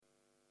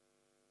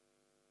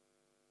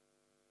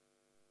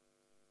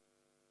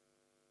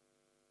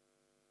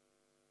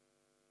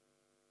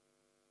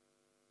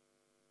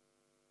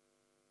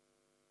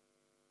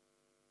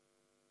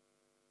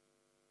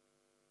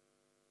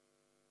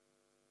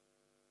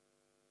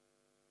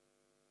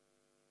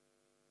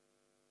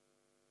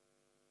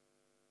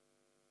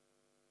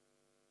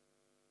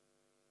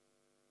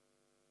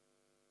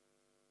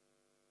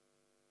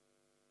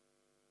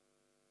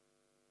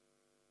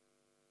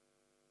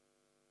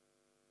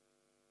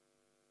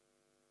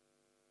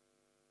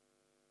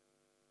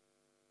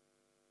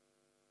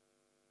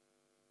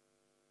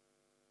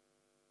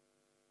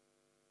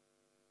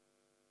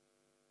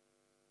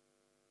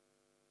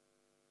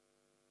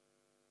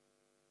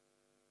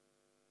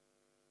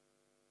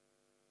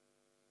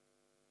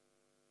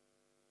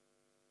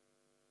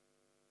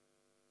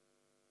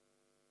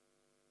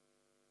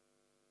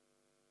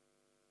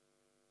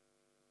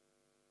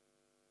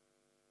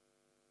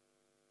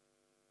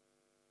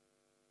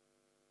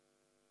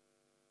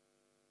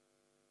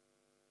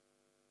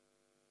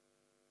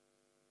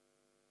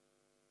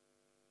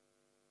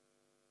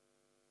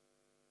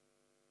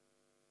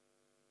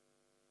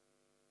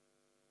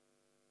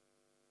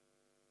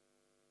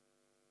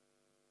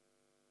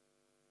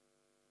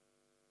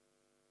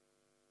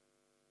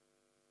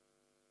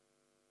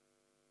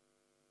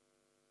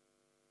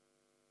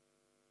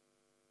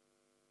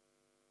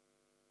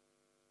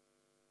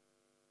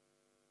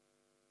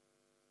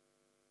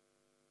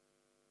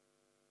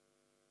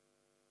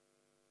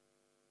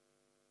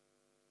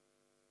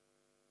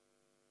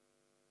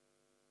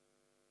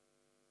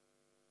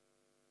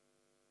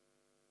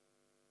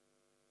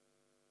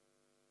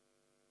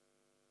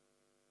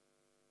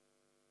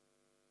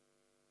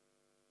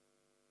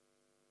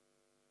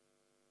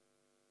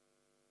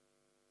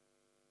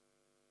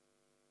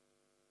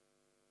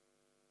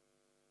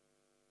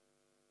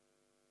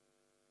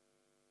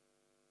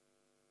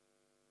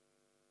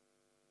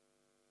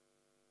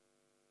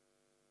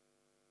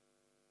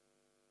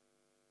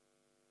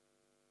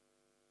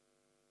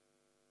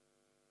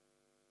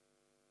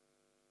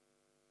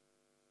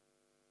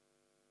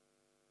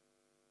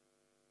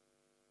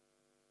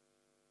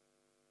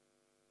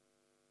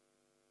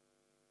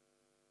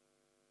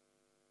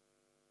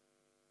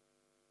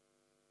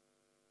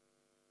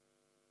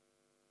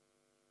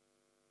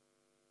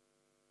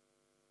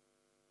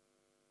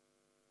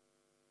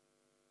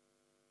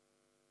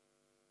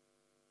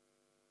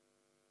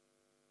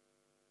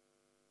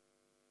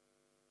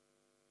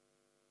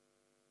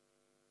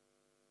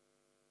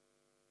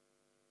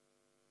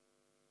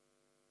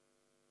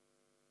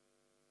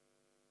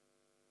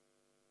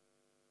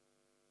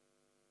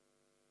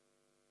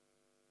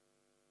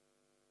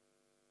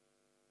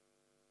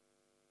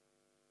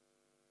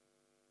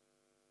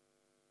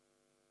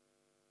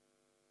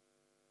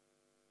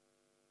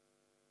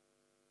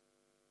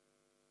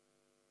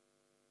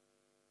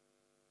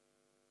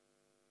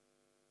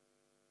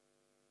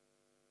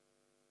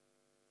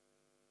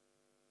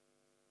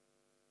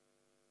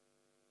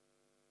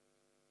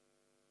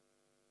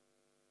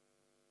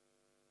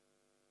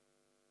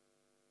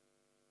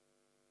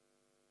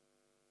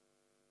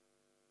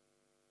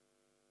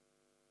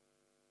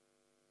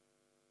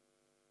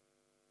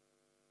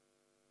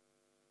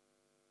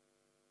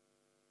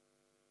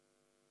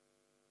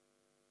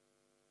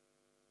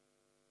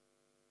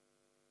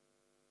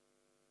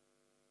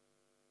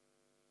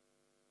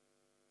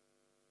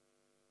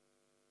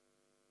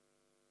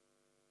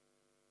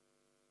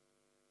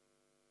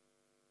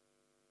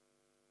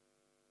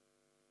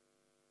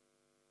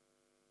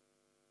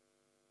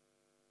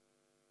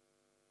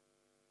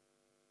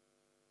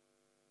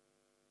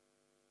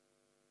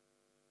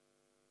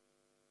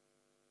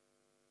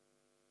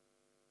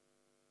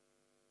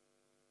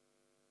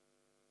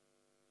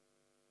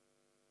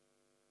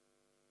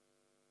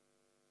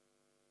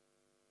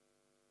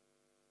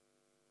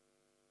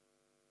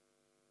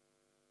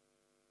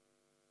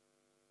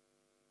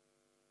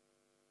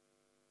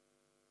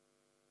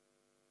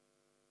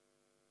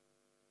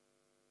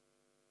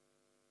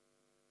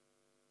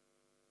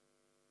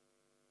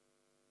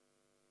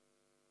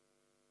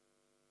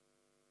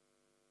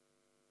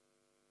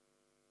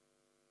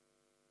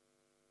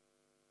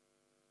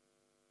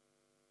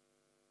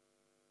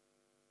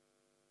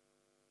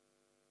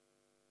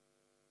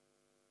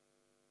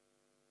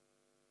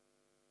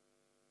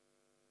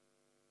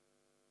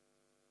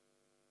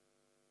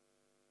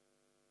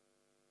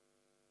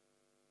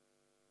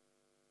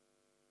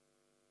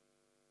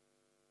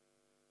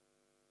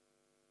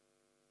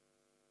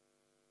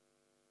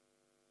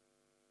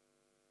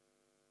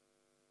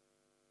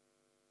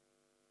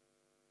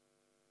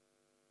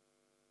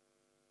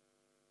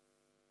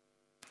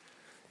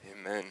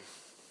Amen.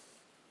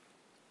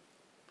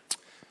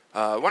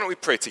 Why don't we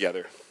pray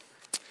together?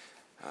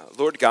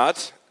 Lord God,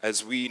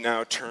 as we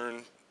now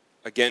turn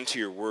again to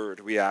your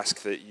word, we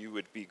ask that you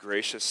would be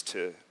gracious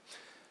to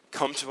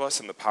come to us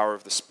in the power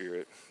of the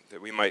Spirit,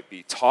 that we might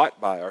be taught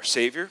by our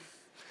Savior,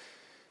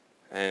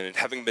 and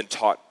having been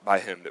taught by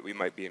him, that we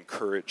might be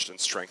encouraged and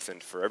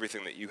strengthened for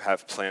everything that you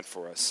have planned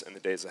for us in the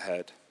days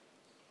ahead.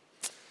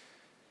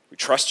 We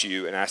trust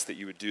you and ask that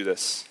you would do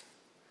this,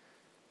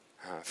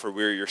 for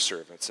we are your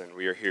servants, and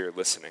we are here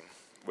listening,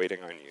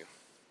 waiting on you.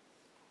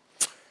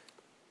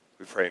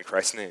 We pray in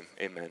Christ's name,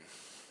 amen.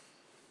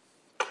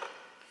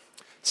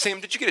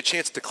 Sam, did you get a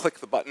chance to click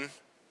the button?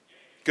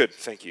 Good,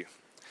 thank you.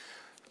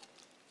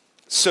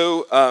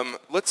 So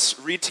let's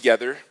read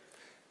together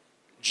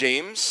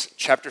James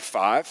chapter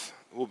 5.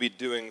 We'll be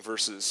doing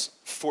verses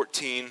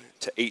 14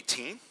 to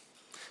 18.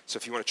 So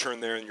if you want to turn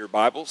there in your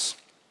Bibles,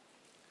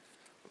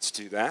 let's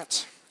do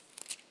that.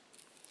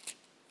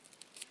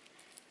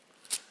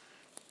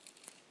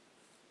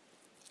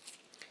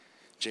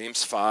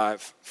 James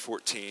 5,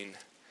 14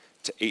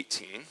 to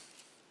 18.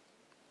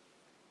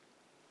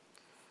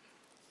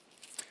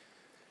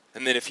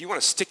 And then if you want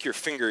to stick your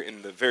finger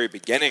in the very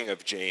beginning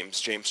of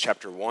James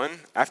chapter 1,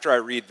 after I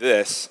read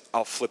this,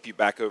 I'll flip you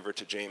back over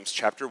to James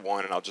chapter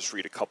 1, and I'll just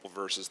read a couple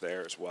verses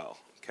there as well,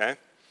 okay?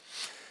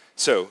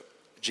 So,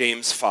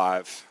 James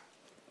 5,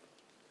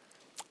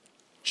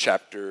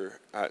 chapter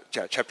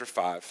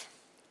 5,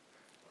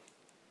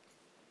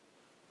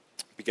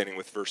 beginning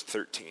with verse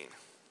 13.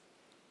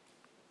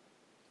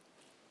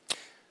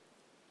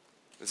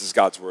 This is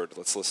God's word.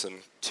 Let's listen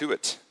to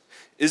it.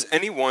 Is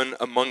anyone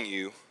among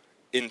you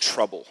in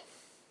trouble?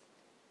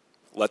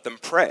 Let them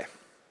pray.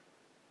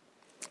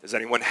 Is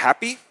anyone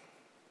happy?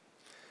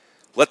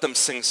 Let them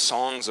sing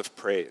songs of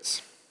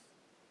praise.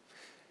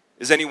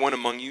 Is anyone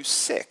among you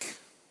sick?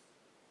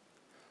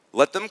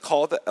 Let them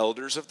call the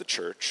elders of the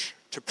church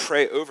to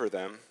pray over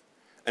them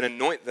and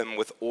anoint them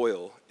with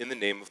oil in the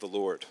name of the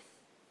Lord.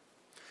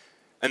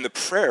 And the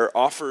prayer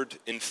offered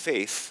in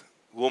faith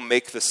will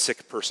make the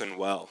sick person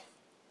well.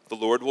 The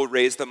Lord will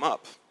raise them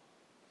up.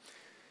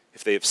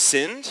 If they have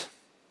sinned,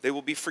 they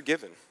will be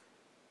forgiven.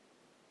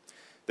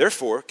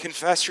 Therefore,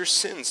 confess your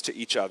sins to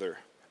each other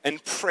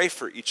and pray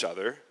for each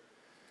other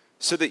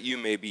so that you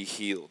may be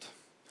healed.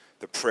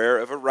 The prayer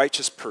of a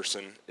righteous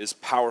person is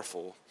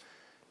powerful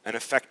and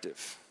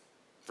effective.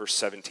 Verse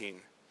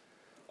 17.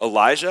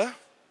 Elijah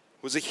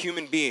was a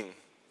human being,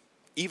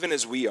 even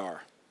as we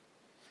are.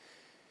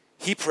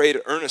 He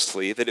prayed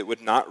earnestly that it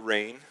would not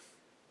rain,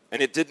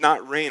 and it did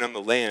not rain on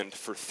the land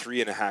for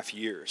 3.5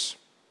 years.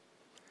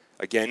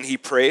 Again he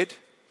prayed,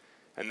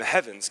 and the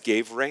heavens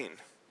gave rain,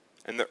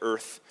 and the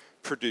earth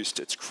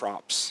produced its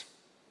crops.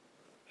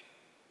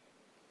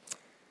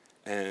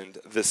 And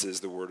this is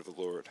the word of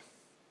the Lord.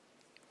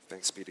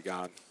 Thanks be to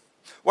God.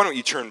 Why don't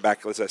you turn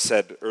back, as I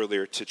said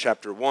earlier, to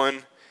chapter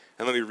 1,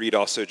 and let me read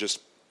also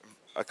just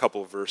a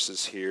couple of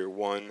verses here.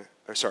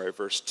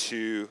 Verse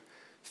 2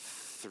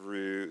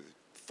 through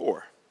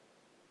 4.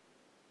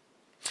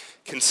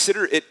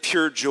 Consider it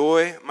pure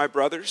joy, my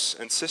brothers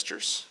and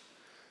sisters,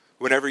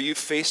 whenever you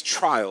face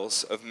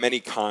trials of many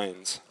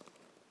kinds,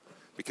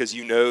 because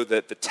you know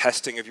that the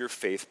testing of your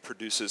faith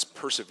produces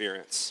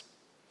perseverance.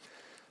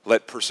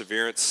 Let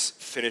perseverance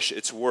finish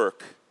its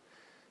work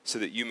so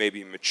that you may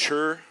be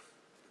mature,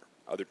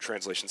 other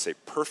translations say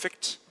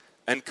perfect,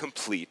 and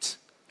complete,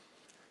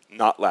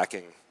 not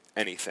lacking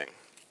anything.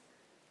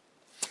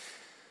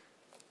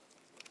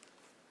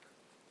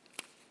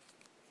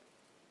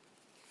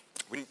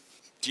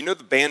 Do you know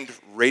the band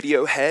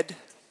Radiohead?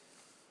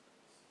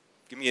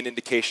 Give me an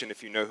indication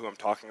if you know who I'm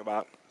talking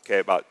about. Okay,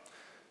 about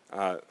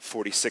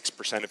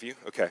 46% of you.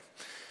 Okay.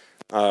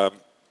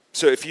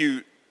 So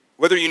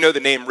whether you know the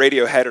name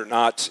Radiohead or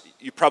not,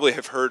 you probably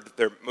have heard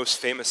their most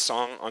famous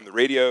song on the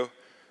radio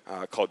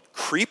called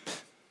Creep.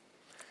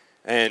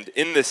 And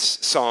in this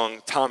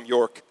song, Tom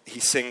York, he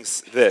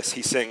sings this.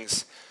 He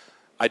sings,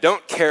 I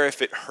don't care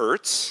if it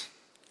hurts.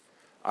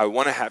 I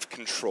want to have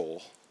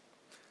control.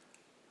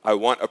 I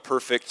want a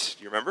perfect,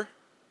 do you remember?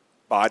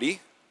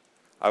 Body.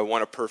 I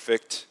want a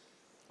perfect,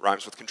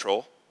 rhymes with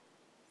control,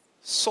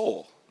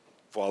 soul.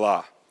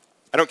 Voila.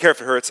 I don't care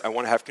if it hurts. I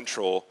want to have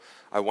control.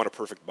 I want a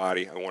perfect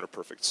body. I want a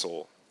perfect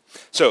soul.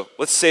 So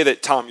let's say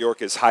that Tom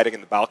York is hiding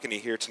in the balcony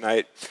here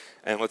tonight,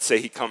 and let's say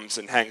he comes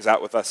and hangs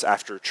out with us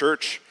after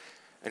church,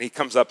 and he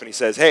comes up and he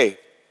says, hey,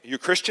 are you a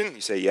Christian?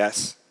 You say,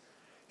 yes.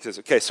 He says,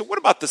 okay, so what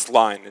about this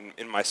line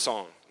in my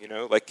song? You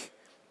know, like,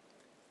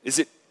 is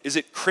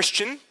it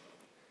Christian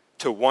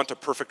to want a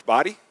perfect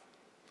body?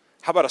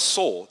 How about a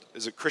soul?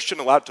 Is a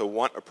Christian allowed to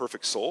want a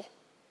perfect soul?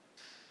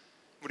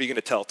 What are you going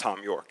to tell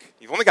Tom York?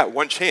 You've only got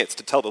one chance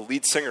to tell the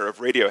lead singer of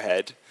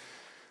Radiohead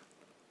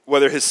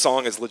whether his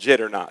song is legit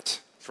or not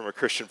from a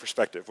Christian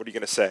perspective. What are you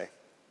going to say?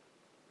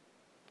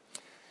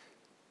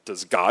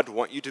 Does God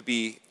want you to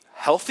be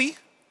healthy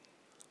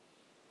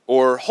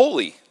or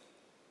holy?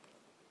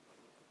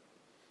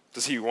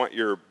 Does he want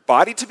your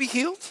body to be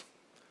healed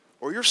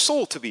or your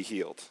soul to be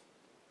healed?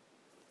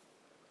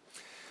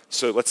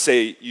 So let's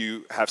say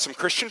you have some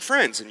Christian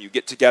friends and you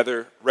get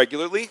together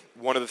regularly.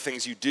 One of the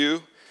things you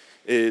do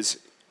is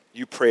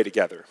you pray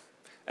together.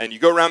 And you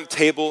go around the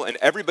table and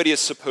everybody is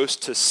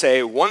supposed to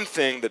say one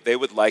thing that they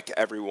would like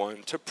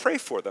everyone to pray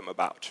for them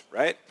about,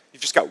 right?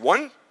 You've just got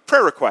one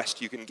prayer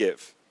request you can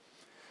give.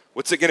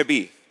 What's it going to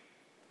be?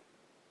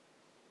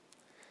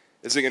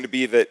 Is it going to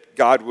be that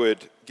God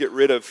would get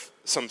rid of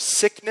some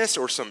sickness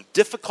or some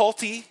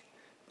difficulty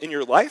in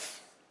your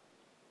life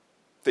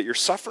that you're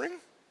suffering?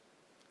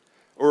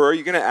 Or are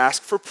you going to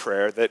ask for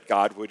prayer that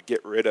God would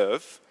get rid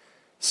of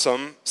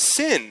some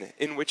sin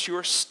in which you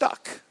are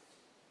stuck?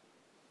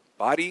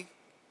 Body,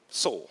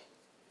 soul.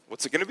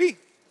 What's it going to be?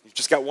 You've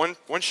just got one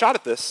shot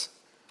at this.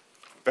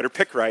 Better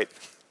pick right.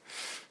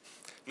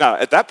 Now,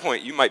 at that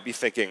point, you might be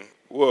thinking,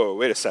 whoa,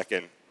 wait a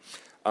second.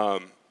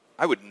 I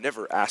would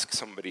never ask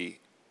somebody,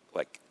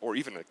 or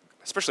even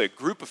especially a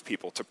group of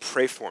people, to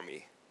pray for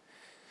me.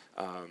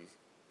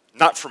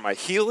 Not for my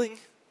healing,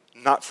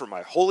 not for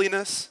my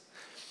holiness.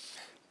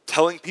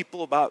 Telling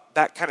people about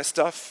that kind of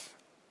stuff,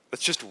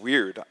 that's just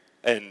weird.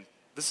 And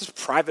this is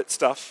private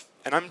stuff,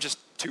 and I'm just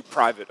too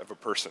private of a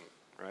person,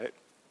 right?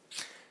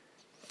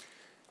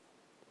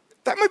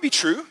 That might be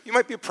true. You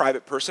might be a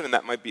private person, and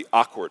that might be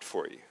awkward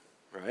for you,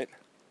 right?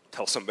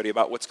 Tell somebody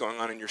about what's going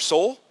on in your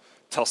soul.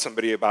 Tell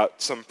somebody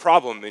about some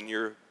problem in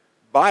your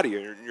body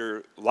or in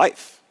your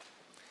life.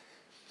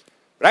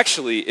 But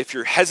actually, if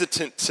you're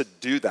hesitant to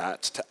do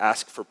that, to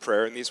ask for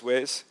prayer in these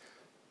ways,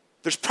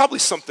 there's probably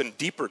something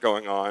deeper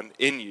going on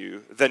in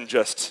you than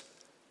just,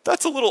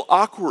 that's a little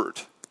awkward,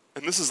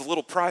 and this is a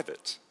little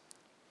private.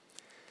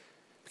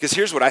 Because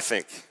here's what I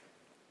think.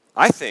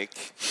 I think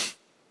if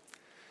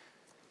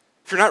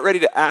you're not ready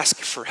to ask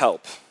for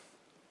help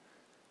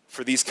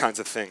for these kinds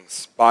of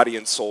things, body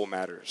and soul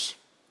matters,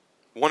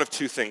 one of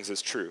two things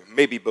is true,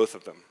 maybe both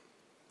of them.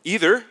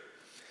 Either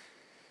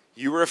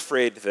you are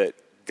afraid that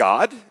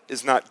God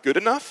is not good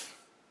enough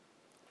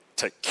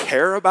to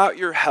care about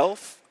your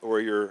health or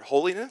your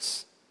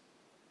holiness,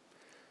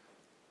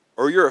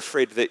 or you're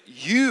afraid that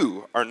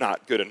you are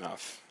not good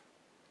enough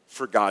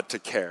for God to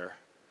care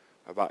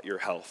about your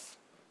health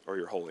or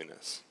your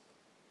holiness,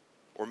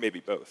 or maybe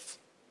both.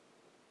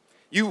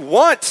 You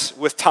want,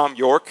 with Tom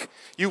York,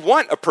 you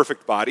want a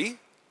perfect body,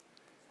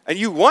 and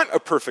you want a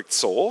perfect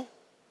soul,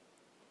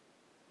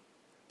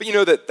 but you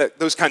know that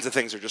those kinds of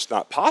things are just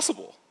not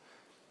possible,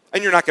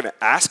 and you're not going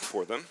to ask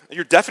for them, and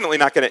you're definitely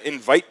not going to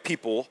invite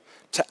people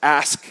to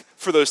ask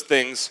for those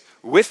things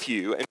with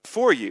you and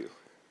for you.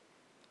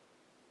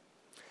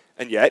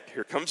 And yet,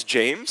 here comes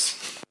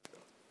James.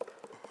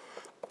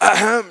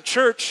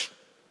 Church,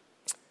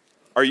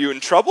 are you in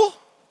trouble?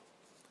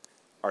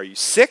 Are you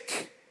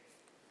sick?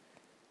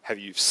 Have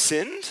you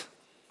sinned?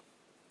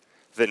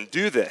 Then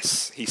do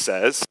this, he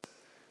says.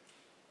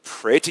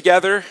 Pray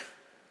together,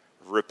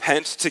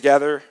 repent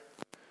together,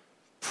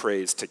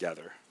 praise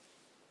together.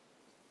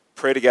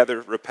 Pray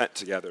together, repent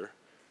together,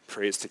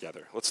 praise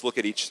together. Let's look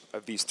at each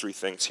of these three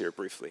things here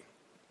briefly.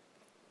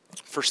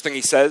 First thing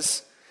he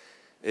says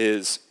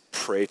is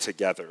pray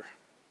together.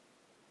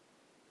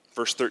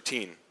 Verse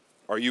 13,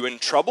 are you in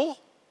trouble?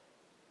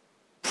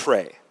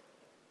 Pray.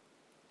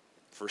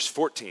 Verse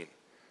 14,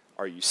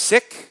 are you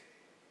sick?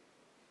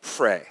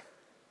 Pray.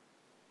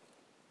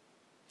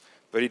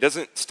 But he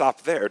doesn't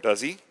stop there,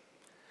 does he?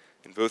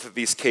 In both of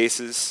these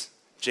cases,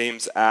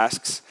 James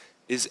asks,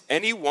 is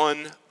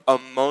anyone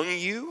among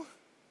you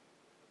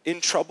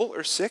in trouble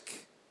or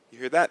sick? You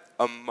hear that?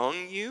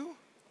 Among you?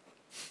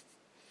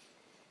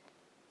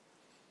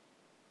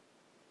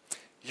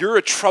 You're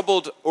a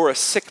troubled or a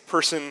sick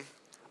person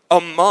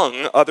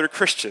among other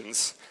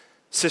Christians,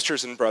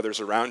 sisters and brothers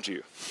around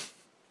you.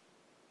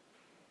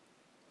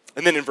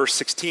 And then in verse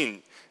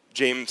 16,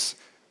 James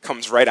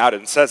comes right out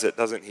and says it,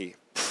 doesn't he?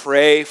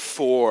 Pray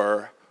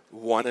for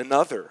one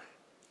another.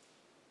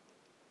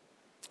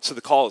 So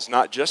the call is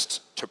not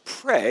just to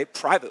pray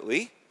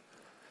privately,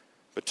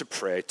 but to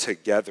pray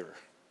together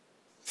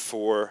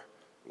for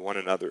one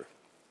another.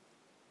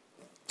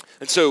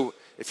 And so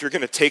if you're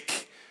going to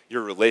take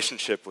your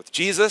relationship with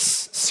Jesus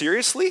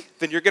seriously,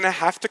 then you're going to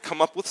have to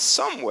come up with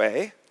some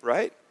way,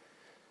 right,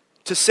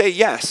 to say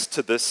yes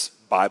to this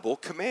Bible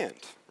command,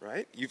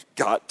 right? You've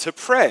got to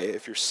pray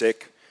if you're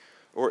sick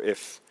or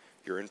if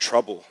you're in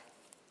trouble.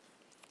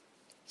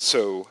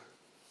 So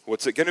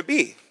what's it going to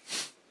be?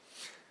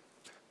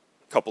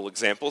 A couple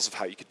examples of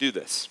how you could do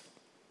this.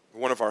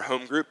 One of our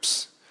home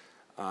groups,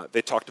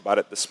 they talked about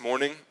it this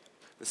morning.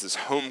 This is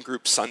Home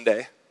Group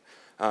Sunday.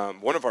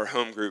 One of our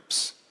home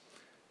groups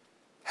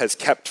has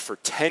kept for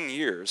 10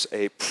 years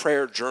a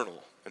prayer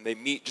journal, and they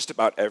meet just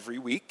about every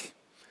week,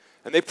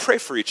 and they pray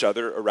for each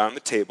other around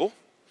the table,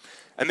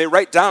 and they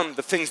write down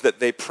the things that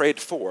they prayed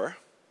for,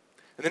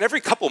 and then every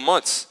couple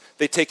months,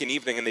 they take an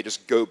evening and they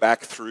just go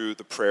back through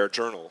the prayer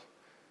journal,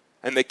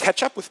 and they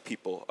catch up with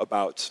people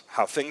about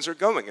how things are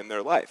going in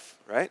their life,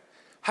 right?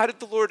 How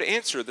did the Lord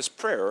answer this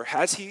prayer, or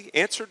has he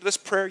answered this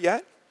prayer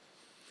yet?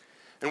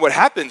 And what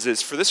happens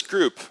is, for this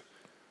group,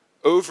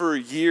 over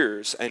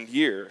years and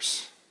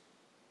years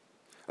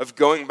of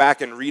going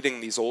back and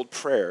reading these old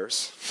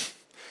prayers,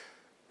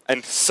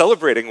 and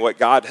celebrating what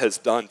God has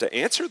done to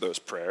answer those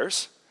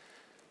prayers.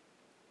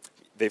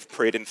 They've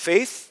prayed in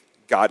faith,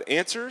 God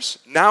answers.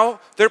 Now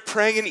they're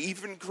praying in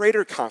even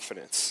greater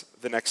confidence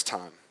the next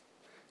time.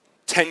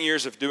 10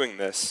 years of doing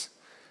this,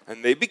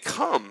 and they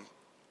become,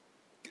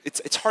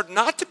 it's hard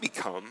not to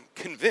become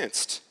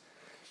convinced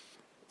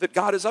that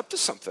God is up to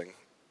something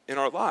in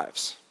our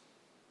lives,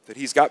 that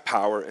he's got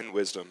power and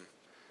wisdom,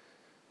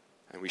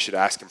 and we should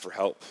ask him for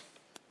help.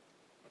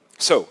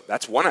 So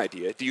that's one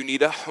idea. Do you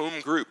need a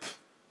home group?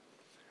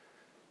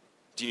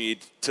 Do you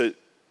need to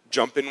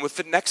jump in with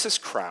the Nexus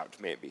crowd,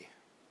 maybe?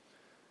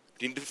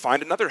 Do you need to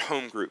find another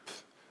home group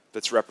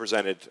that's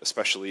represented,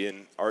 especially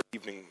in our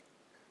evening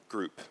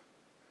group?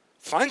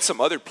 Find some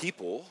other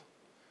people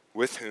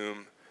with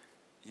whom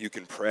you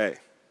can pray.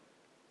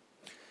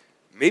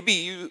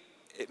 Maybe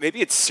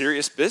it's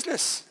serious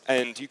business,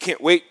 and you can't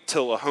wait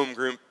till a home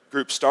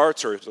group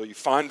starts, or till you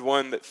find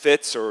one that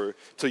fits, or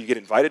till you get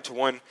invited to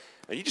one,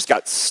 and you just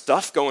got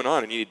stuff going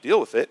on and you need to deal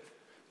with it.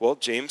 Well,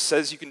 James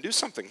says you can do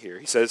something here.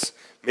 He says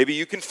maybe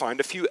you can find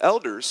a few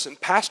elders and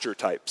pastor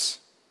types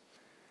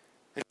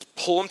and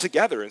pull them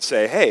together and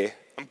say, hey,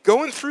 I'm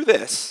going through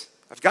this.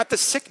 I've got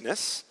this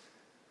sickness.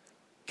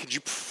 Could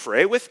you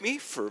pray with me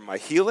for my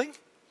healing?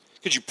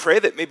 Could you pray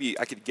that maybe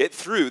I could get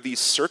through these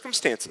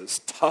circumstances?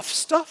 Tough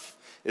stuff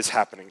is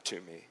happening to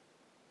me.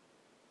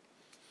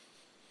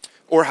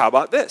 Or how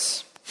about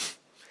this?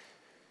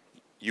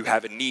 You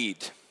have a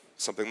need,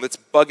 something that's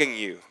bugging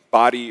you,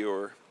 body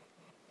or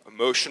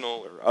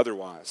emotional or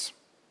otherwise.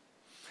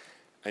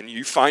 And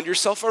you find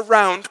yourself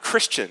around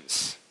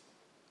Christians.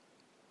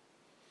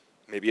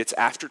 Maybe it's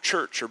after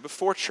church or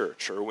before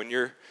church or when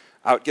you're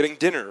out getting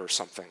dinner or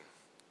something.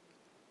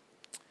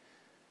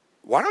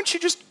 Why don't you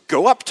just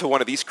go up to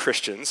one of these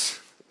Christians,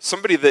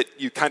 somebody that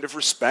you kind of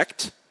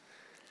respect,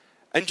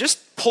 and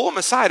just pull them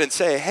aside and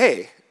say,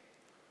 hey,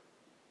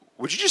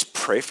 would you just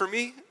pray for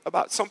me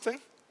about something?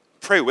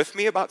 Pray with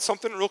me about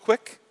something real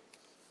quick?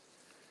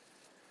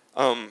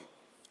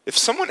 If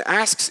someone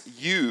asks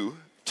you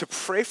to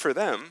pray for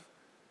them,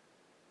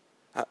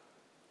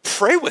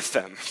 pray with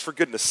them, for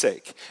goodness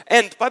sake.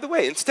 And by the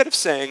way, instead of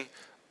saying,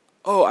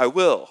 oh, I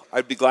will,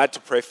 I'd be glad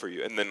to pray for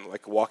you, and then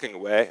like walking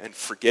away and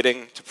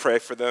forgetting to pray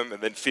for them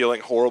and then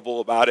feeling horrible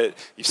about it,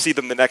 you see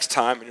them the next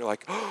time and you're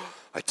like, oh,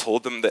 I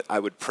told them that I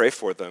would pray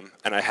for them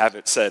and I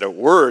haven't said a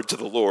word to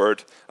the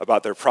Lord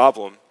about their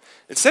problem.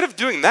 Instead of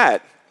doing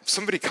that, if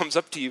somebody comes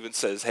up to you and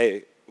says,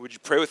 hey, would you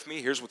pray with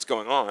me? Here's what's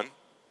going on.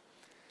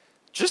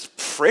 Just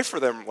pray for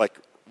them like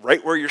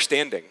right where you're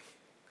standing.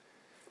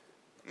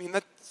 I mean,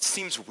 that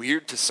seems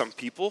weird to some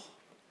people.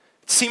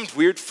 It seemed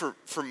weird to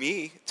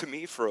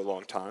me for a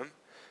long time.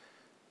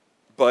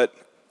 But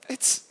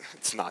it's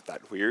not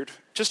that weird.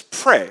 Just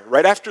pray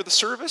right after the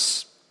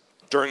service,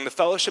 during the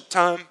fellowship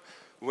time,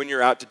 when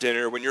you're out to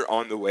dinner, when you're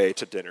on the way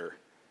to dinner.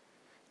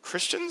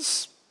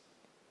 Christians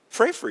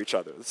pray for each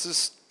other. This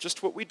is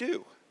just what we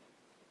do.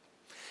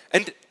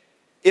 And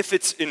if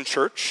it's in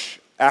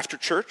church, after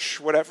church,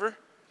 whatever,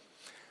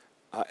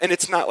 and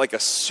it's not like a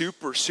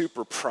super,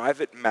 super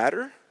private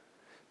matter,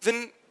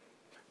 then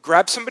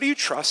grab somebody you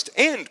trust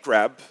and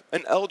grab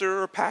an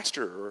elder or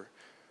pastor or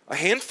a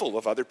handful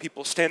of other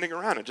people standing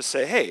around and just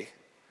say, hey,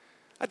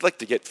 I'd like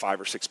to get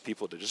 5 or 6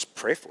 people to just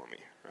pray for me,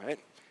 right?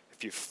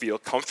 If you feel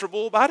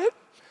comfortable about it,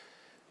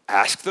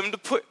 ask them to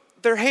put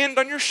their hand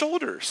on your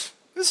shoulders.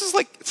 This is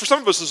like, for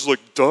some of us, this is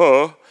like,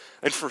 duh.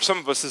 And for some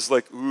of us, this is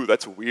like, ooh,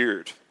 that's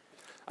weird.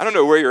 I don't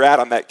know where you're at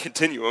on that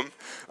continuum,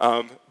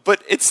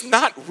 but it's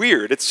not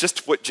weird. It's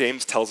just what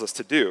James tells us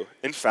to do.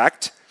 In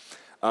fact,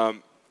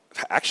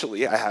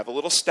 actually, I have a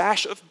little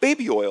stash of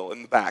baby oil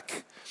in the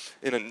back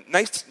in a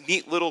nice,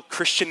 neat little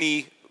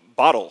Christian-y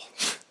bottle.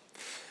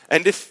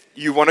 And if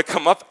you want to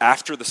come up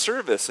after the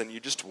service and you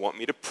just want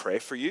me to pray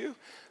for you,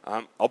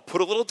 I'll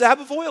put a little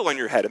dab of oil on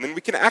your head, and then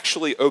we can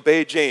actually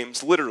obey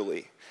James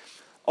literally.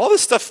 All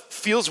this stuff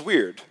feels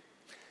weird.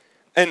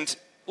 And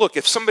look,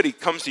 if somebody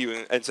comes to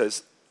you and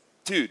says,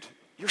 dude,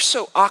 you're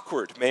so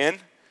awkward, man.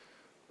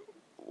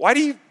 Why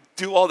do you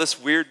do all this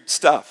weird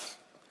stuff?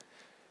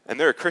 And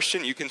they're a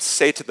Christian, you can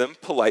say to them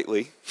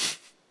politely,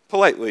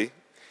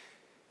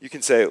 you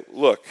can say,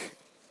 look,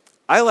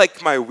 I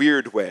like my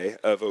weird way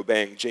of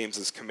obeying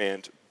James's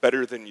command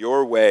better than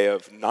your way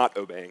of not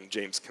obeying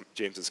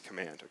James's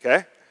command,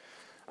 okay?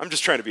 I'm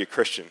just trying to be a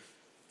Christian.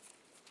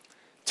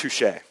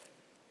 Touché.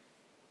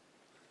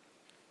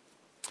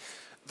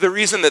 The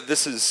reason that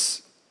this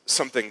is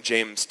something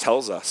James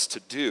tells us to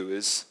do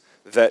is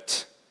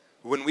that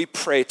when we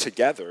pray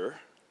together,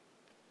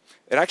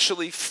 it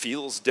actually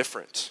feels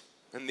different.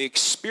 And the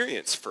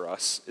experience for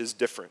us is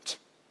different.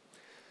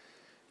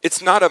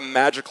 It's not a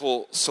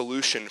magical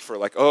solution for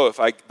like, oh,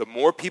 the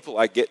more people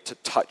I get to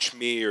touch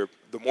me or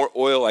the more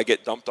oil I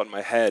get dumped on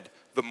my head,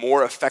 the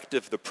more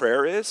effective the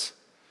prayer is.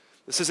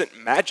 This isn't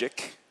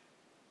magic.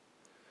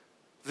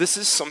 This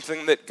is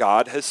something that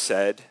God has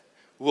said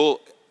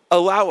will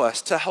allow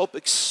us to help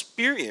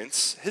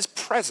experience his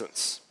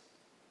presence.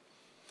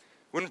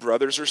 When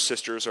brothers or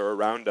sisters are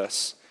around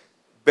us,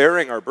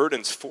 bearing our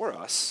burdens for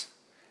us,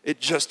 it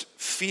just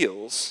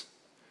feels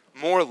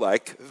more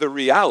like the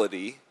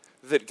reality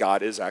that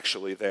God is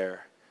actually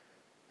there.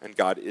 And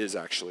God is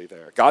actually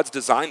there. God's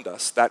designed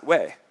us that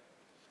way.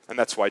 And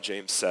that's why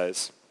James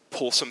says,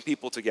 pull some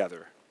people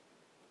together.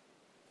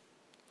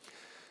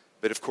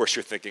 But of course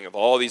you're thinking of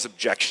all these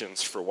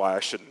objections for why I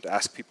shouldn't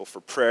ask people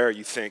for prayer.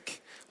 You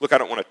think, look, I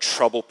don't want to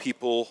trouble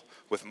people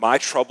with my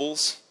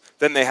troubles.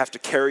 Then they have to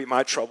carry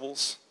my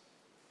troubles.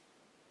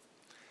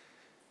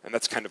 And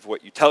that's kind of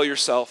what you tell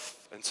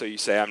yourself. And so you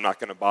say, I'm not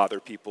going to bother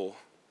people.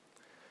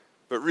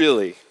 But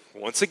really,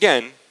 once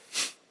again,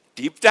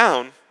 deep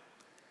down,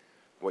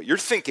 what you're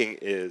thinking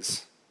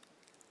is,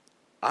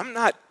 I'm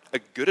not a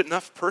good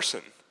enough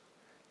person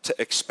to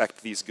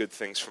expect these good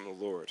things from the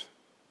Lord.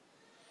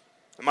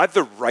 Am I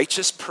the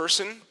righteous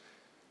person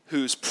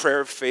whose prayer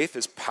of faith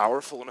is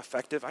powerful and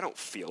effective? I don't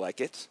feel like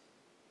it.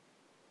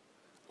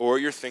 Or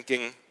you're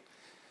thinking,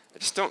 I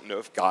just don't know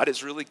if God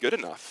is really good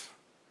enough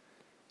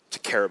to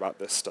care about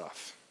this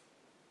stuff.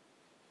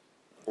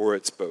 Or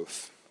it's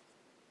both.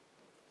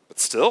 But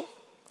still,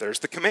 there's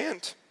the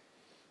command.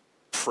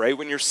 Pray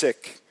when you're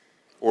sick,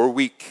 or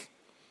weak,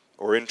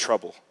 or in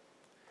trouble.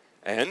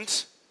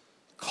 And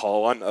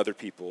call on other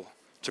people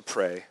to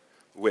pray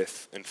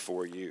with and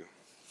for you.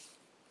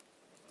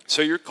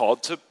 So you're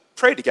called to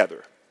pray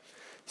together.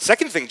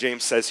 Second thing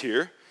James says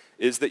here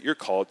is that you're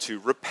called to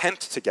repent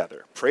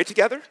together. Pray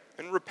together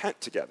and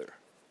repent together.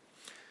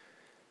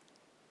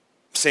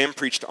 Sam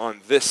preached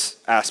on this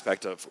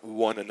aspect of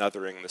one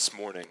anothering this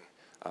morning.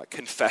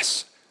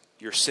 Confess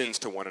your sins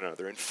to one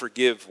another and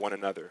forgive one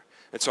another.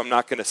 And so I'm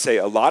not going to say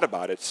a lot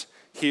about it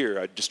here.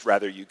 I'd just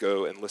rather you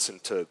go and listen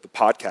to the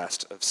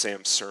podcast of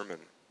Sam's sermon.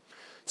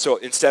 So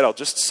instead, I'll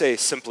just say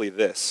simply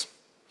this.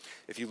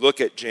 If you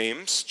look at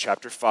James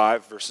chapter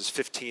 5, verses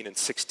 15 and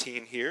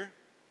 16 here,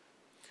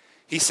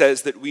 he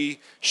says that we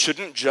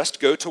shouldn't just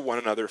go to one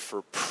another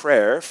for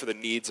prayer for the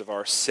needs of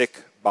our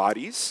sick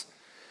bodies,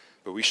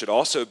 but we should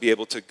also be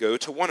able to go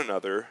to one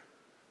another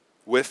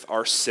with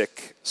our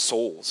sick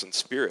souls and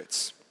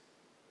spirits.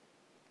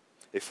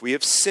 If we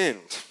have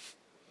sinned,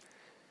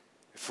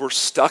 if we're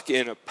stuck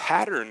in a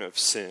pattern of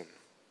sin,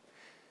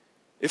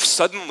 if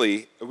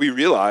suddenly we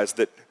realize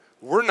that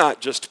we're not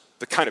just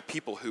the kind of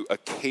people who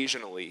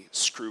occasionally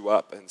screw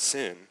up and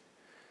sin,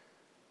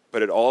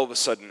 but it all of a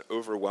sudden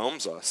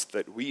overwhelms us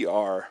that we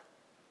are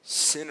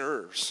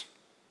sinners,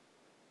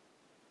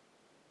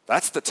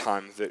 that's the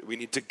time that we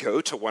need to go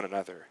to one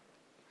another.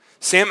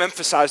 Sam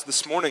emphasized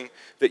this morning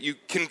that you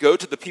can go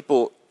to the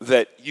people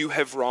that you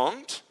have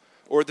wronged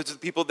or to the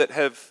people that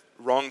have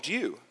wronged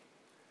you.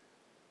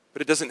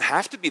 But it doesn't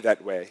have to be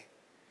that way.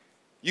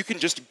 You can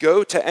just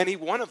go to any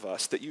one of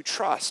us that you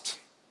trust.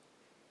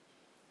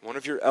 One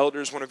of your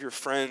elders, one of your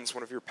friends,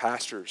 one of your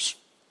pastors,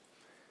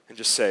 and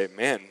just say,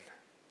 man,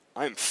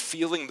 I'm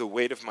feeling the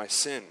weight of my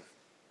sin.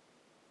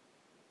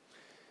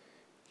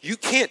 You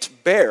can't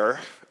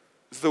bear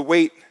the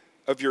weight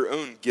of your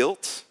own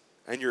guilt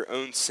and your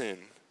own sin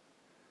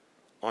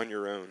on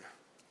your own.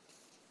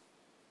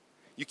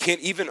 You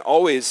can't even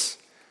always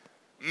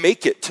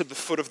make it to the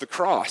foot of the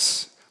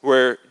cross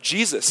where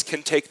Jesus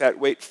can take that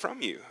weight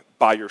from you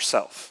by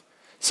yourself.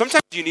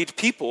 Sometimes you need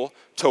people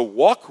to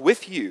walk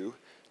with you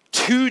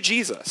to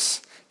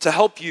Jesus to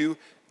help you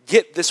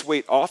get this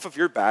weight off of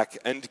your back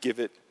and give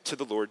it to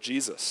the Lord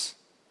Jesus.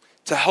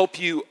 To help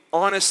you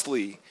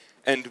honestly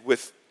and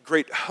with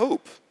great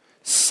hope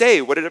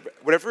say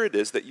whatever it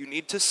is that you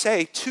need to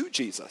say to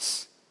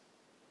Jesus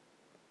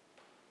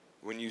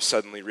when you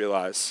suddenly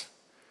realize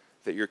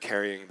that you're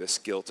carrying this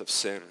guilt of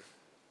sin.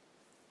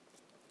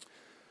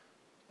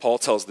 Paul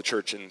tells the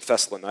church in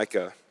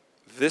Thessalonica,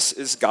 this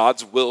is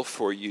God's will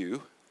for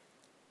you,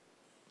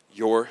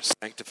 your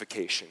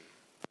sanctification.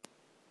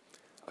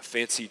 A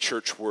fancy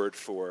church word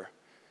for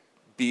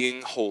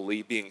being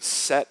holy, being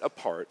set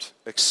apart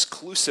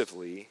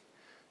exclusively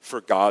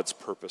for God's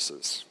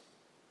purposes.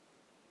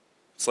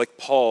 It's like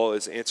Paul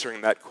is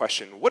answering that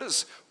question, what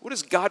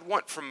does God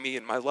want from me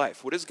in my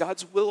life? What is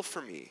God's will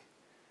for me?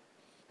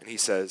 And he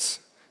says,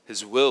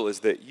 his will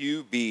is that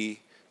you be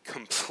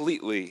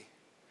completely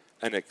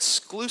and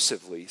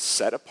exclusively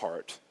set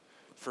apart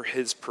for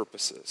his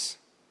purposes.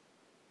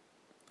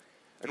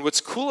 And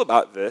what's cool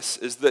about this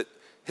is that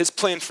his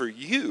plan for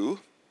you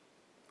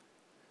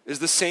is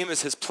the same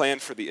as his plan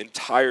for the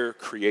entire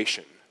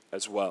creation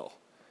as well.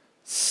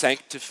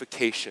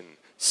 Sanctification,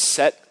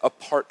 set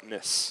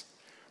apartness,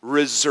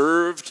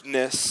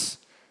 reservedness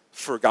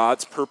for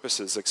God's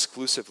purposes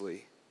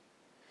exclusively.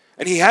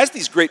 And he has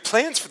these great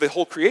plans for the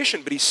whole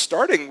creation, but he's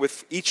starting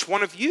with each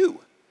one of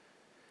you.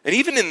 And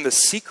even in the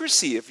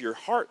secrecy of your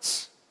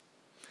hearts.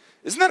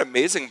 Isn't that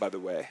amazing, by the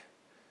way?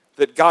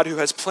 That God, who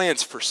has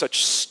plans for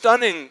such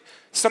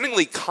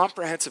stunningly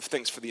comprehensive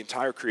things for the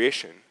entire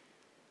creation,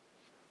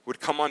 would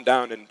come on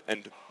down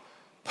and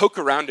poke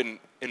around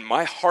in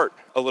my heart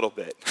a little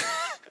bit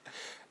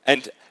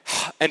and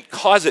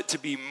cause it to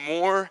be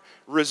more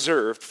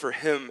reserved for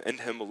him and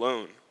him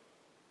alone.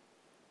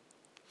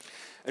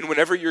 And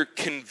whenever you're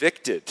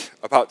convicted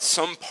about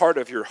some part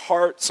of your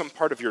heart, some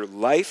part of your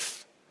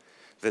life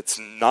that's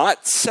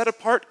not set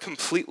apart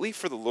completely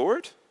for the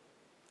Lord,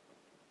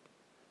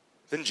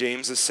 then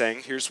James is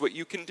saying, here's what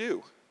you can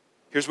do.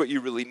 Here's what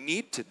you really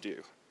need to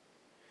do.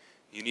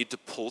 You need to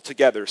pull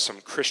together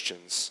some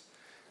Christians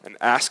and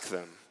ask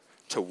them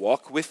to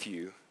walk with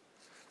you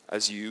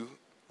as you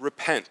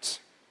repent.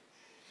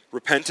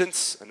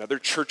 Repentance, another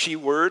churchy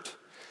word,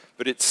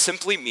 but it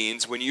simply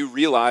means when you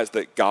realize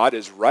that God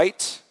is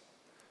right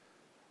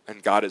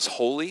and God is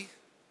holy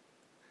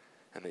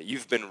and that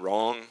you've been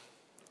wrong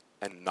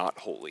and not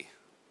holy.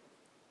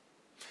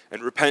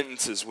 And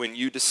repentance is when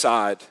you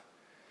decide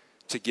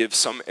to give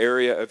some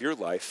area of your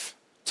life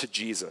to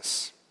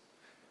Jesus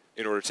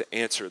in order to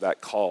answer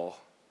that call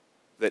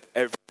that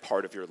every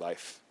part of your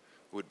life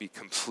would be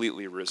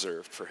completely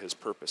reserved for his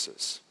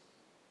purposes.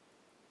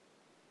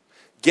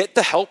 Get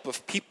the help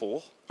of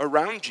people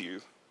around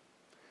you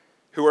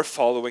who are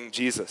following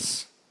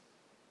Jesus.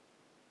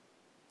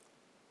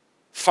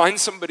 Find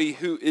somebody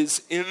who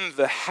is in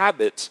the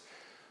habit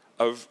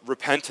of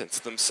repentance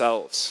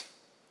themselves,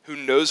 who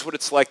knows what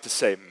it's like to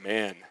say,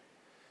 man,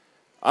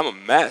 I'm a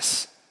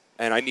mess,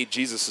 and I need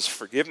Jesus'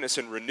 forgiveness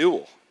and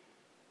renewal.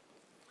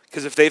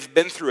 Because if they've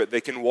been through it,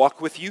 they can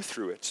walk with you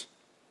through it.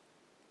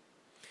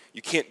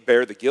 You can't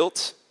bear the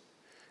guilt,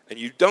 and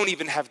you don't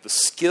even have the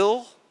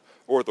skill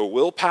or the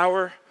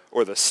willpower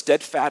or the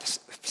steadfastness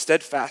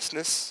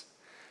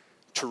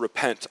to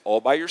repent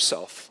all by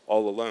yourself,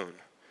 all alone.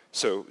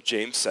 So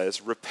James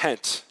says,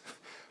 repent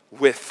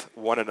with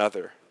one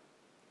another.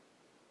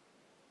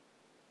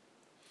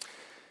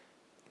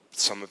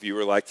 Some of you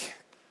are like,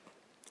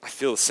 I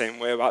feel the same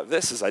way about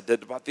this as I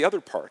did about the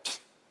other part.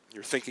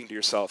 You're thinking to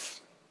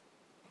yourself,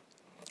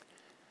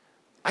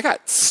 I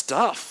got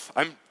stuff.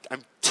 I'm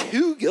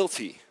too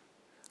guilty.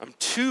 I'm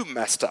too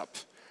messed up.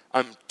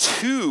 I'm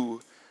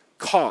too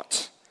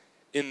caught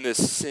in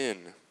this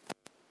sin.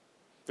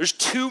 There's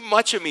too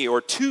much of me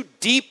or too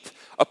deep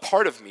a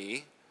part of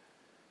me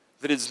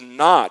that is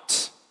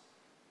not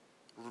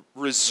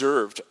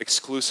reserved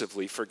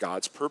exclusively for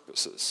God's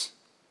purposes.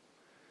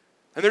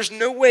 And there's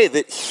no way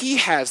that he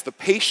has the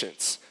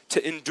patience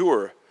to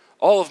endure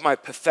all of my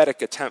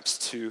pathetic attempts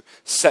to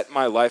set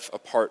my life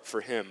apart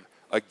for him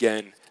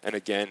again and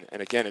again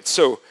and again. And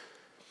so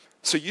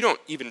you don't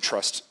even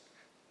trust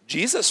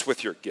Jesus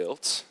with your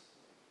guilt.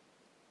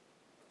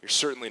 You're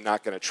certainly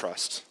not going to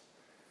trust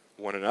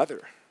one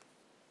another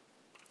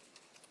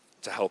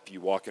to help you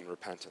walk in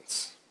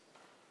repentance.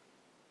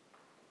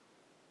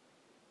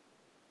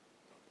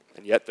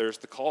 And yet there's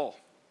the call.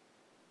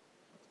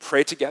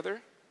 Pray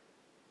together.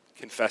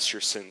 Confess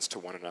your sins to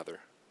one another.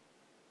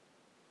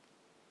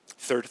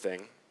 Third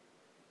thing,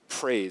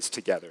 praise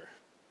together.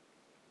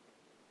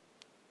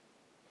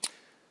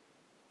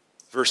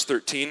 Verse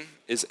 13,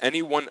 is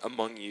anyone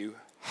among you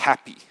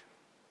happy?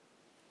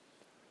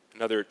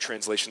 Another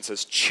translation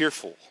says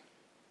cheerful.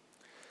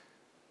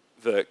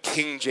 The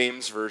King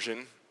James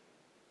Version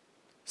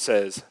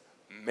says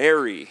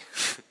merry,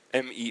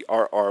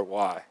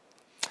 M-E-R-R-Y.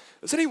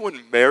 Is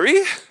anyone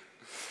merry?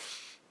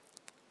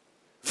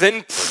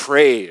 Then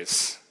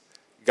praise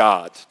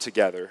God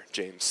together,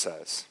 James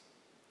says.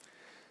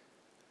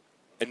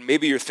 And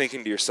maybe you're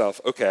thinking to yourself,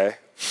 okay,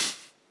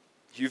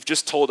 you've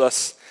just told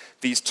us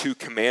these two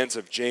commands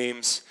of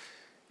James.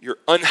 You're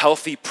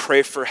unhealthy,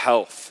 pray for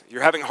health.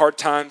 You're having hard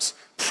times,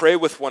 pray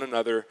with one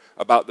another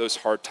about those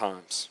hard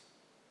times.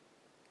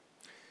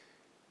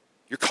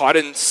 You're caught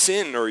in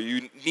sin or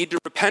you need to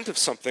repent of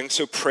something,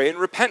 so pray in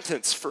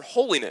repentance for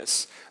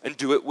holiness and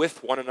do it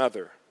with one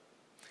another.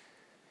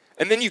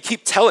 And then you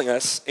keep telling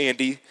us,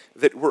 Andy,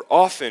 that we're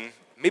often,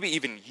 maybe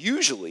even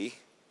usually,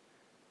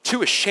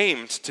 too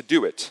ashamed to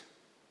do it.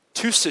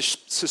 Too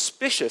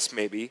suspicious,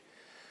 maybe,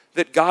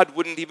 that God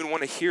wouldn't even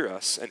want to hear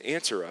us and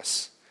answer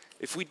us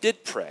if we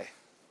did pray,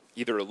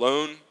 either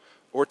alone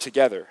or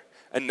together.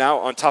 And now,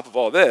 on top of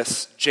all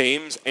this,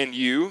 James and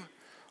you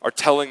are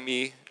telling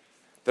me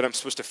that I'm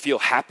supposed to feel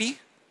happy,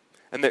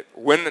 and that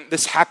when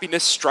this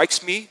happiness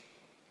strikes me,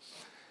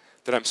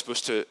 that I'm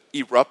supposed to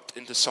erupt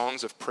into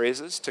songs of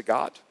praises to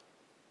God.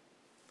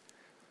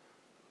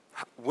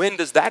 When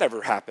does that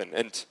ever happen?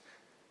 And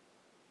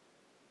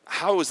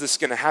how is this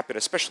going to happen,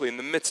 especially in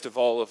the midst of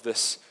all of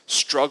this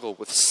struggle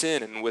with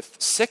sin and with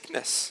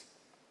sickness?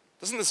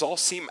 Doesn't this all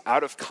seem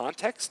out of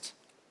context?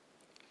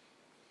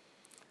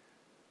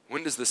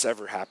 When does this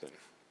ever happen?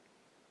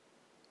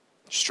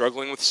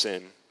 Struggling with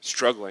sin,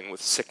 struggling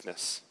with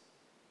sickness,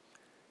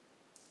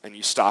 and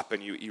you stop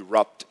and you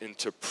erupt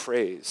into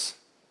praise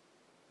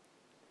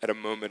at a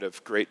moment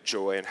of great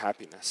joy and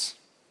happiness.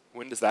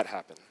 When does that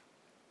happen?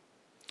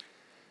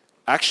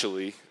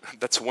 Actually,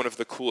 that's one of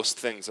the coolest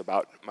things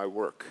about my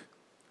work.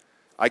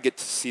 I get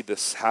to see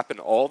this happen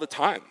all the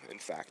time, in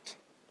fact.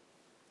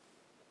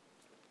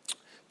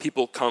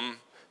 People come,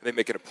 they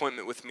make an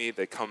appointment with me,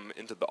 they come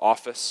into the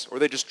office, or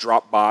they just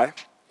drop by,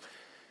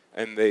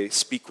 and they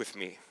speak with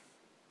me.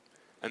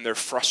 And they're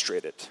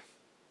frustrated.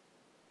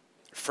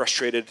 They're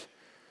frustrated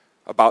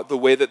about the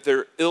way that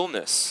their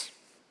illness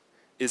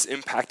is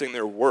impacting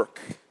their work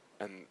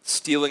and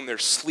stealing their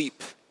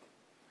sleep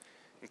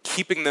and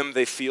keeping them,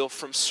 they feel,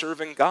 from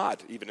serving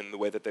God, even in the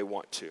way that they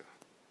want to.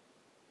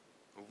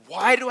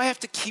 Why do I have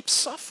to keep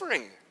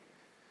suffering?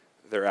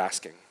 they're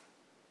asking.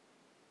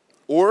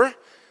 Or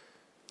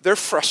they're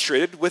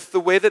frustrated with the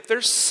way that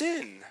their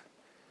sin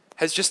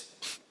has just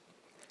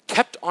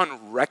kept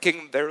on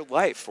wrecking their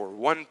life, or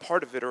one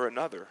part of it or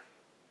another.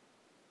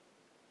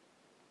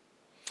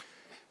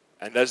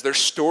 And as their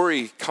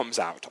story comes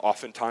out,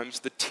 oftentimes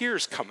the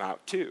tears come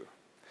out too.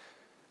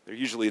 They're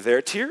usually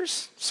their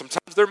tears,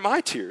 sometimes they're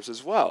my tears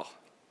as well.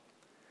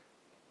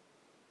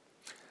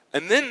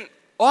 And then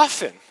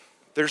often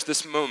there's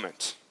this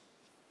moment.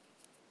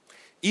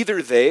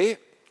 Either they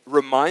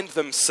remind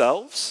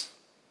themselves,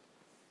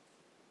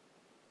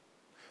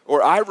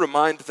 or I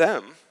remind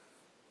them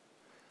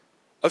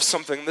of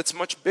something that's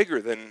much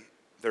bigger than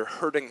their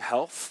hurting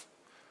health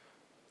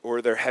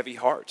or their heavy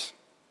heart.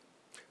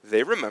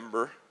 They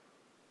remember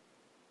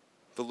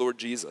the Lord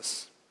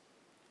Jesus.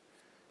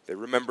 They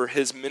remember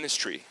his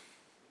ministry.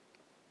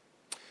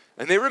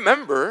 And they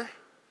remember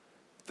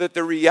that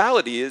the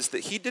reality is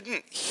that he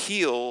didn't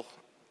heal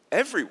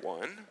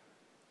everyone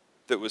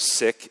that was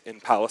sick in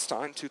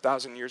Palestine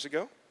 2,000 years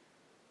ago.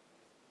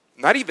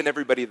 Not even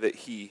everybody that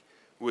he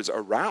was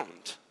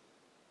around,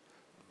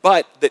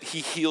 but that he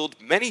healed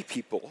many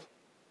people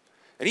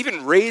and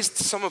even raised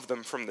some of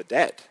them from the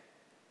dead.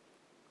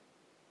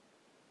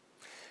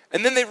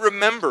 And then they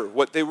remember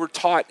what they were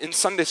taught in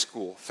Sunday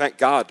school, thank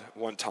God,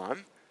 one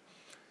time.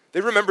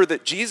 They remember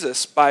that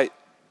Jesus, by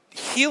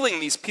healing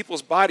these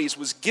people's bodies,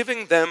 was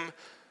giving them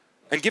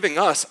and giving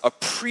us a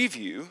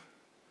preview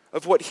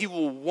of what he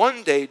will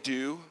one day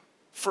do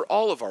for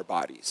all of our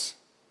bodies.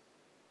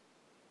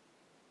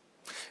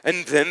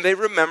 And then they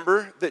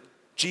remember that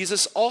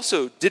Jesus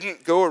also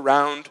didn't go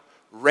around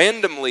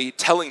randomly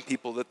telling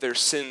people that their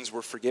sins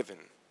were forgiven,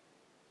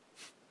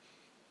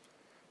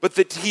 but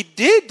that he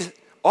did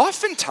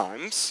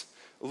oftentimes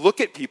look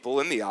at people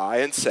in the eye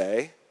and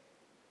say,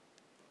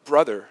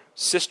 brother,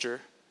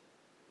 sister,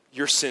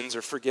 your sins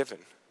are forgiven.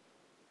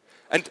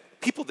 And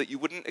people that you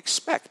wouldn't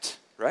expect,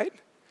 right?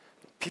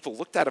 People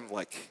looked at him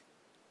like,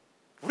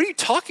 what are you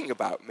talking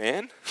about,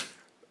 man?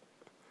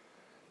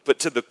 But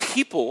to the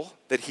people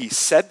that he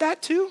said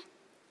that to,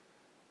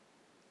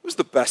 it was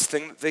the best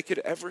thing that they could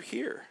ever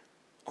hear.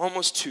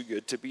 Almost too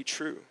good to be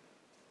true.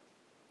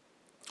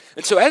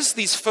 And so as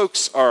these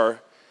folks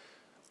are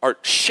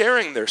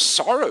sharing their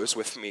sorrows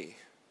with me,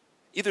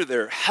 either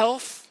their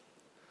health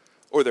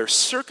or their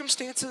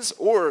circumstances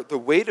or the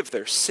weight of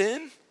their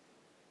sin,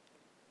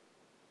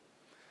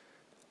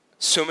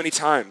 so many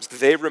times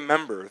they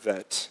remember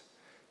that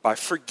by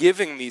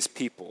forgiving these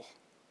people,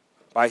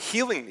 by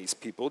healing these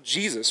people,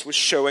 Jesus was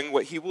showing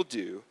what he will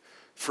do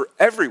for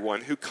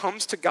everyone who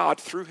comes to God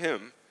through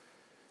him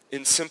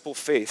in simple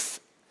faith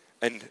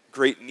and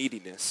great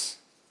neediness.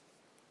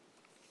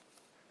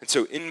 And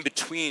so in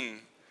between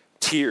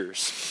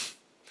tears,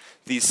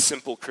 these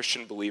simple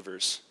Christian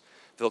believers,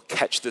 they'll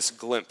catch this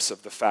glimpse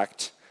of the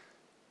fact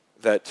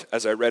that,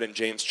 as I read in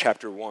James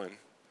chapter 1,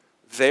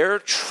 their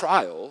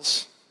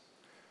trials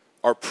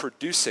are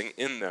producing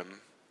in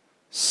them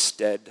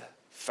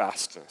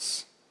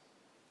steadfastness.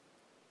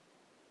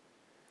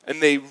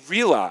 And they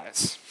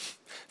realize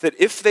that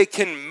if they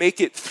can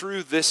make it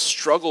through this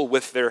struggle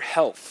with their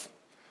health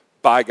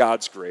by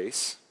God's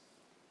grace,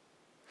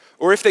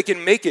 or if they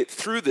can make it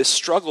through this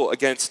struggle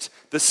against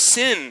the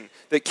sin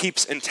that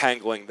keeps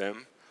entangling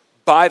them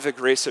by the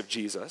grace of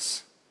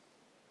Jesus,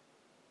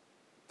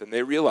 then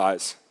they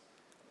realize,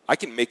 I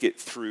can make it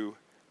through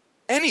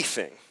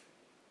anything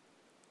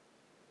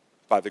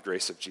by the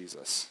grace of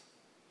Jesus.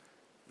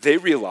 They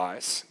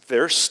realize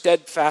their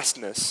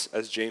steadfastness,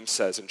 as James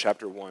says in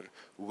chapter 1,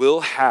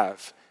 will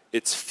have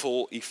its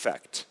full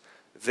effect.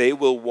 They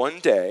will one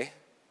day,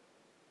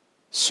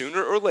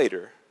 sooner or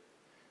later,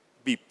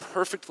 be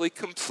perfectly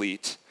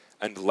complete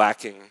and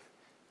lacking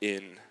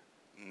in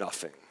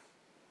nothing.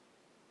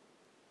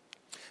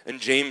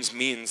 And James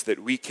means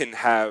that we can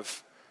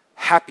have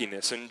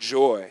happiness and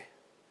joy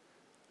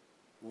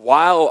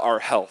while our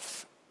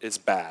health is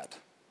bad,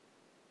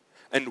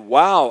 and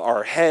while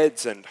our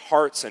heads and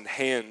hearts and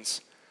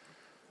hands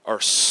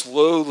are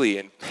slowly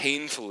and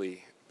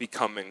painfully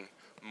becoming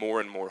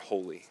more and more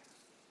holy.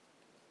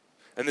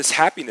 And this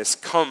happiness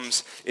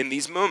comes in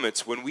these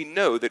moments when we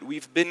know that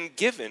we've been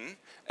given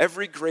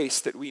every grace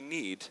that we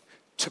need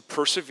to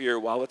persevere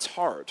while it's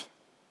hard,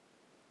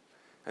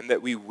 and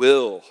that we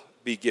will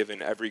be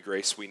given every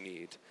grace we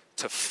need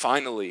to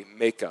finally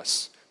make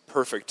us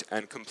perfect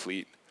and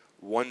complete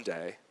one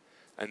day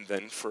and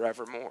then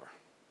forevermore.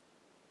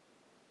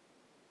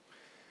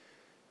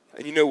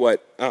 And you know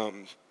what?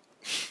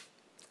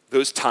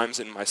 Those times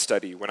in my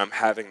study when I'm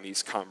having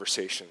these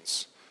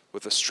conversations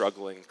with a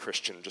struggling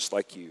Christian just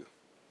like you,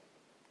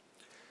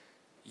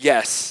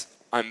 yes,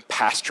 I'm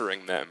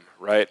pastoring them,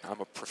 right?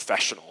 I'm a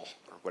professional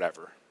or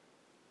whatever.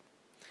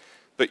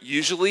 But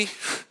usually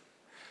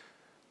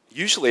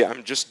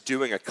I'm just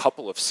doing a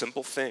couple of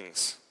simple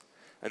things.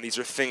 And these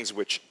are things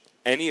which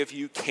any of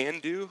you can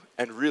do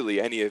and really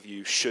any of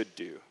you should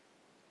do.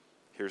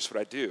 Here's what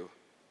I do.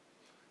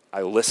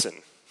 I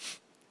listen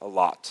a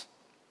lot.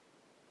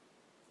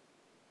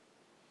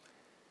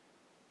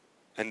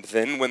 And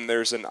then when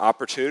there's an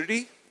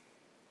opportunity,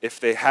 if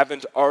they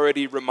haven't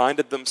already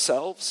reminded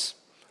themselves,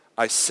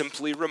 I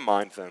simply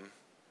remind them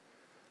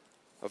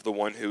of the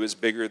one who is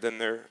bigger than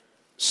their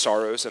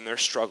sorrows and their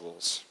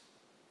struggles,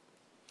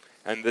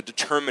 and the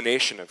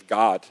determination of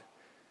God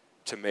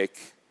to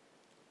make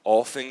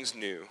all things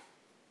new,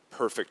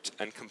 perfect,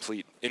 and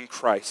complete in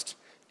Christ,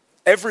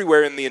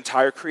 everywhere in the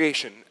entire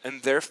creation,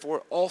 and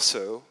therefore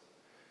also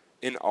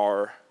in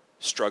our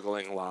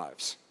struggling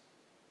lives.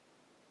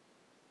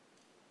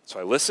 So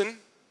I listen,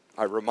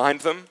 I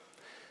remind them,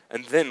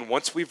 and then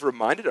once we've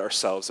reminded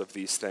ourselves of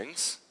these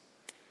things,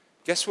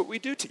 guess what we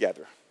do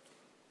together?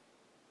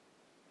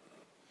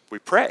 We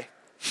pray.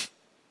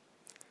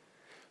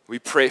 We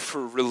pray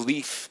for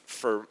relief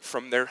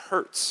from their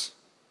hurts.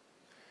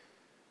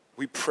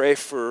 We pray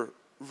for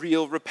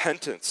real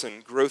repentance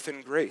and growth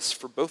in grace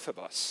for both of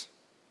us.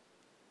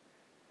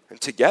 And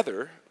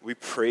together, we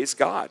praise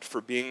God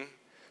for being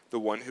the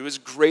one who is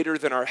greater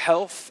than our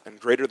health and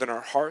greater than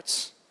our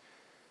hearts.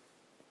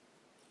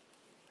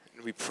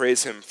 And we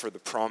praise him for the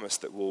promise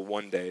that we'll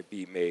one day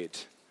be made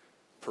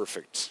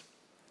perfect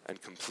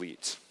and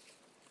complete.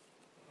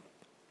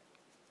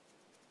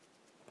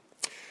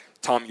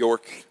 Tom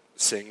York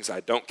sings,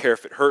 I don't care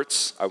if it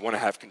hurts, I want to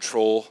have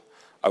control,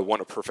 I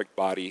want a perfect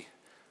body,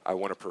 I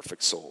want a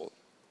perfect soul.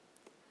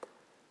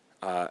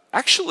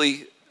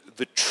 Actually,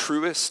 the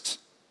truest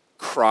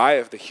cry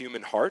of the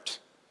human heart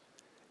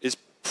is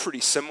pretty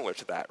similar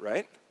to that,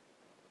 right?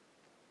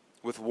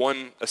 With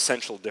one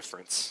essential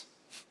difference.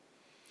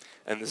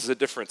 And this is a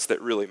difference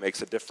that really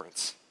makes a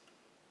difference.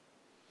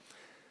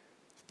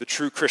 The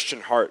true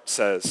Christian heart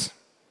says,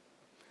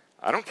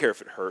 I don't care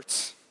if it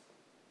hurts.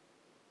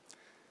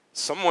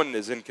 Someone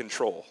is in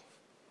control.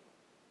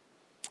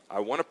 I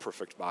want a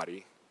perfect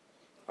body.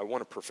 I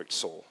want a perfect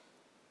soul.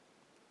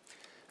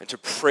 And to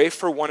pray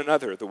for one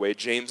another the way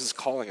James is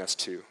calling us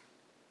to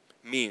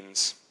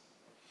means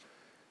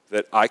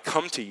that I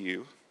come to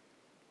you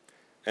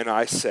and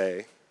I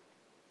say,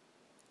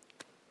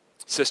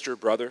 sister,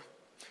 brother,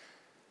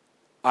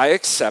 I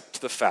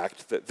accept the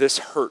fact that this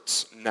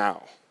hurts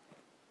now.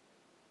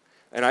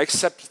 And I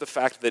accept the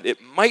fact that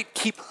it might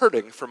keep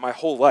hurting for my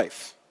whole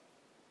life.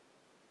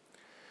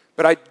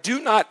 But I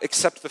do not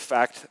accept the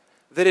fact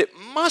that it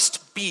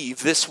must be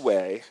this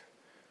way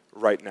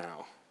right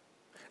now.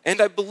 And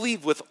I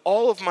believe with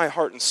all of my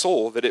heart and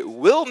soul that it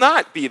will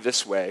not be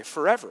this way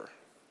forever.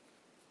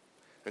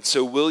 And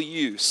so will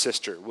you,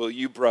 sister, will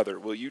you, brother,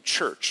 will you,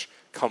 church,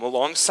 come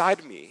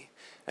alongside me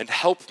and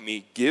help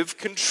me give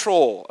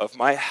control of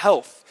my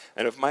health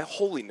and of my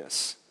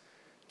holiness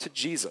to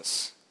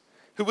Jesus,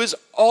 who is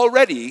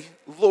already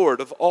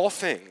Lord of all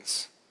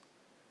things,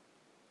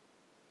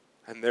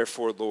 and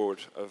therefore Lord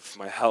of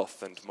my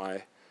health and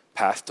my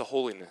path to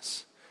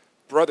holiness.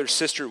 Brother,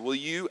 sister, will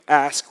you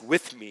ask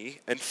with me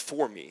and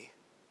for me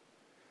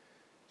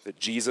that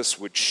Jesus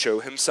would show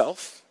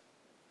himself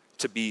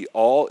to be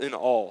all in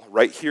all,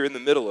 right here in the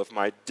middle of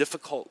my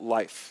difficult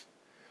life,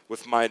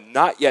 with my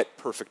not yet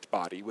perfect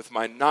body, with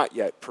my not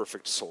yet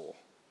perfect soul?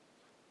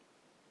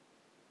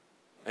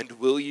 And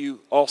will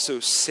you also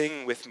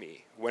sing with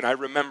me when I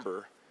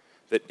remember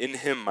that in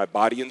him my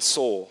body and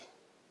soul,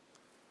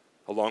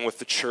 along with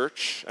the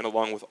church and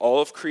along with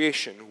all of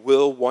creation,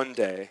 will one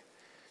day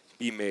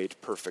be made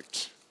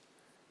perfect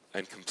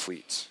and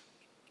complete?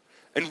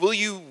 And will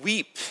you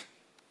weep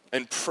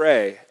and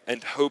pray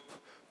and hope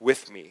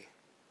with me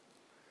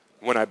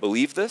when I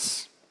believe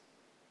this,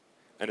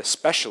 and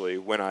especially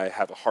when I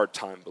have a hard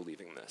time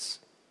believing this?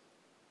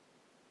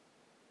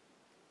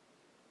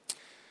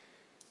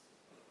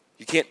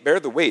 You can't bear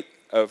the weight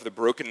of the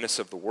brokenness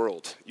of the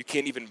world. You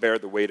can't even bear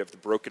the weight of the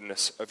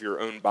brokenness of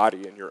your own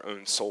body and your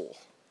own soul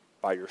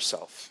by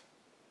yourself.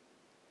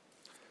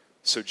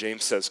 So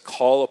James says,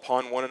 call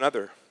upon one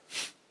another,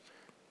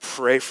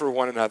 pray for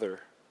one another,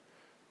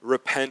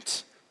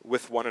 repent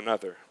with one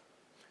another.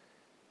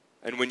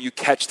 And when you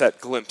catch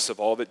that glimpse of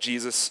all that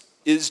Jesus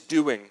is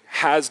doing,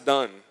 has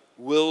done,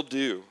 will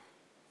do,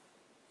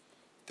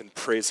 then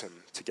praise him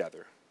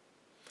together.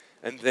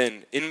 And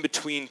then in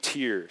between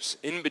tears,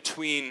 in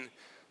between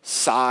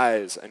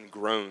sighs and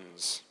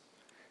groans,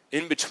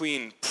 in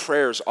between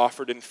prayers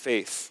offered in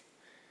faith,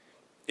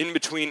 in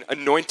between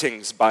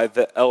anointings by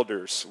the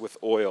elders with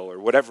oil or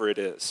whatever it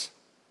is,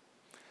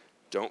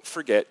 don't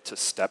forget to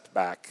step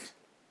back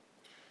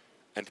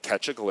and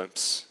catch a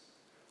glimpse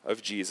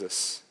of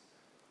Jesus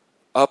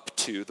up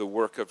to the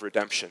work of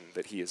redemption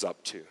that he is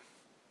up to.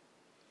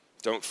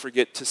 Don't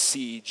forget to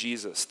see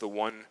Jesus, the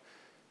one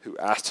who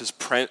asked his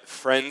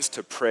friends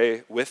to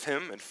pray with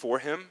him and for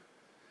him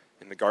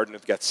in the Garden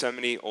of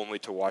Gethsemane, only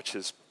to watch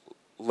his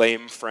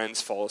lame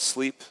friends fall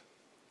asleep.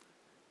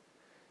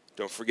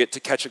 Don't forget to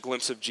catch a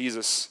glimpse of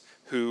Jesus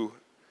who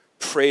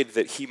prayed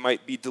that he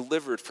might be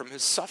delivered from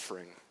his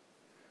suffering,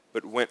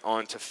 but went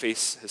on to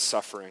face his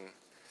suffering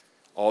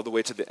all the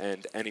way to the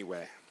end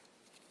anyway.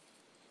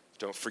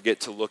 Don't forget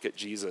to look at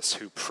Jesus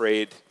who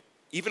prayed,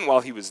 even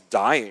while he was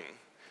dying,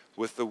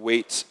 with the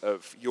weight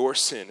of your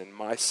sin and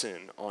my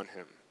sin on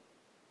him.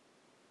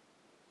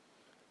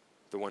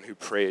 The one who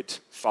prayed,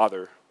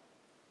 Father,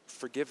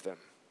 forgive them.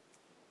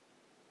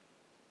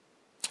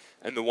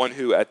 and the one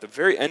who at the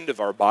very end of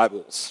our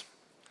Bibles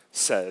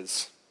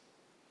says,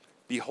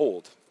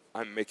 "Behold,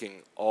 I'm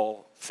making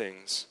all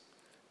things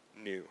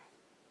new."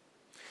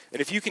 And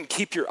if you can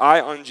keep your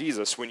eye on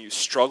Jesus when you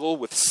struggle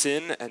with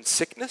sin and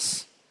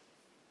sickness,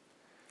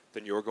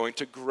 then you're going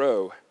to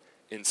grow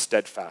in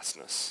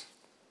steadfastness,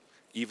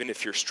 even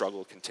if your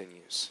struggle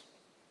continues.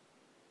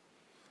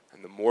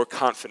 And the more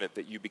confident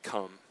that you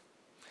become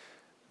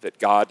that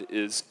God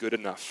is good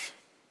enough,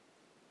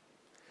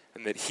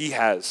 and that he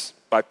has,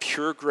 by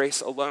pure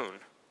grace alone,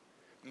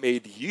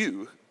 made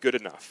you good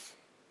enough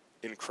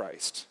in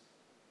Christ,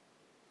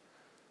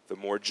 the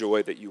more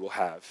joy that you will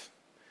have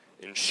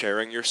in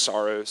sharing your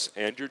sorrows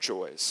and your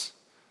joys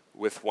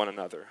with one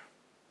another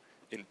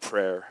in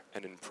prayer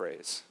and in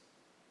praise.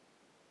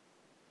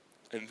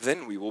 And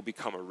then we will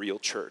become a real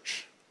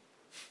church.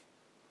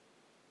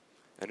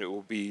 And it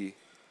will be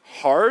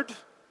hard,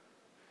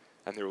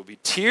 and there will be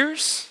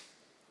tears,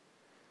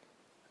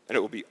 and it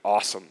will be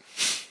awesome,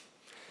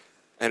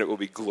 and it will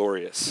be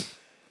glorious.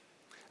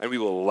 And we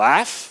will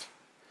laugh,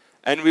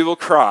 and we will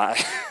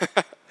cry,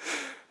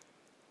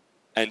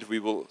 and we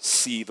will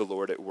see the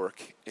Lord at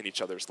work in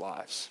each other's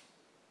lives.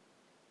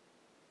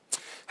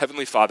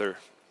 Heavenly Father,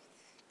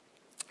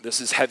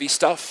 this is heavy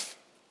stuff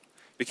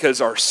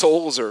because our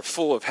souls are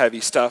full of heavy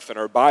stuff and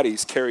our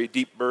bodies carry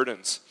deep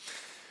burdens.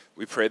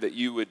 We pray that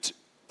you would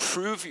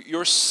prove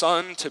your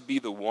Son to be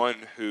the one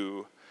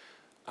who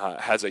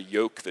has a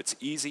yoke that's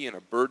easy and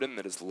a burden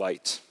that is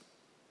light.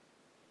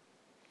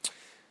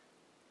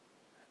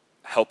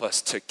 Help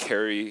us to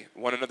carry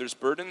one another's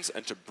burdens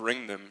and to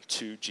bring them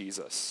to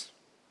Jesus.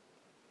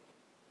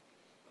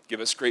 Give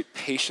us great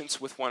patience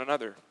with one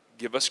another.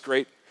 Give us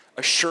great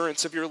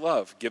assurance of your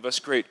love. Give us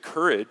great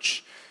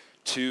courage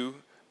to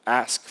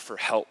ask for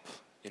help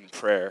in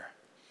prayer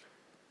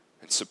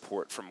and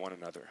support from one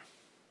another.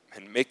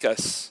 And make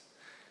us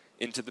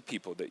into the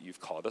people that you've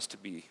called us to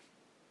be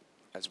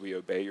as we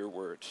obey your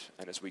word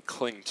and as we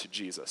cling to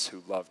Jesus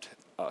who loved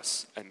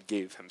us and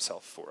gave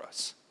himself for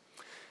us.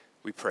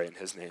 We pray in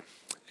his name.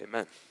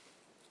 Amen.